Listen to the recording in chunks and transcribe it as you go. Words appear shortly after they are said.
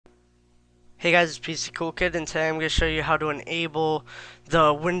Hey guys, it's PC Cool Kid, and today I'm going to show you how to enable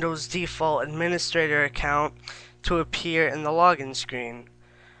the Windows default administrator account to appear in the login screen.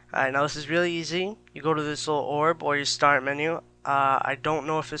 Alright, now this is really easy. You go to this little orb or your start menu. I don't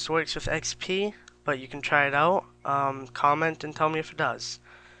know if this works with XP, but you can try it out. Comment and tell me if it does.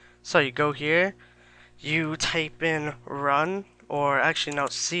 So you go here, you type in run, or actually no,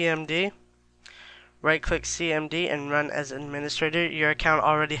 CMD. Right click CMD and run as administrator. Your account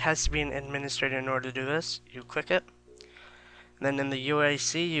already has to be an administrator in order to do this. You click it. Then in the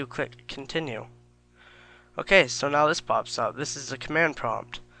UAC you click continue. Okay, so now this pops up. This is the command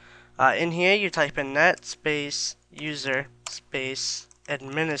prompt. In here you type in net space user space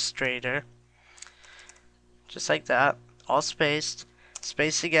administrator. Just like that. All spaced.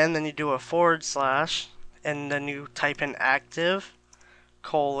 Space again, then you do a /, and then you type in active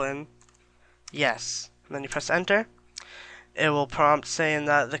colon yes. And then you press enter. It will prompt saying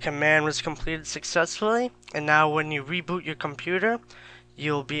that the command was completed successfully, and now when you reboot your computer,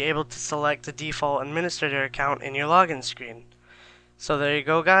 you'll be able to select the default administrator account in your login screen. So there you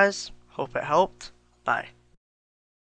go guys, hope it helped, bye.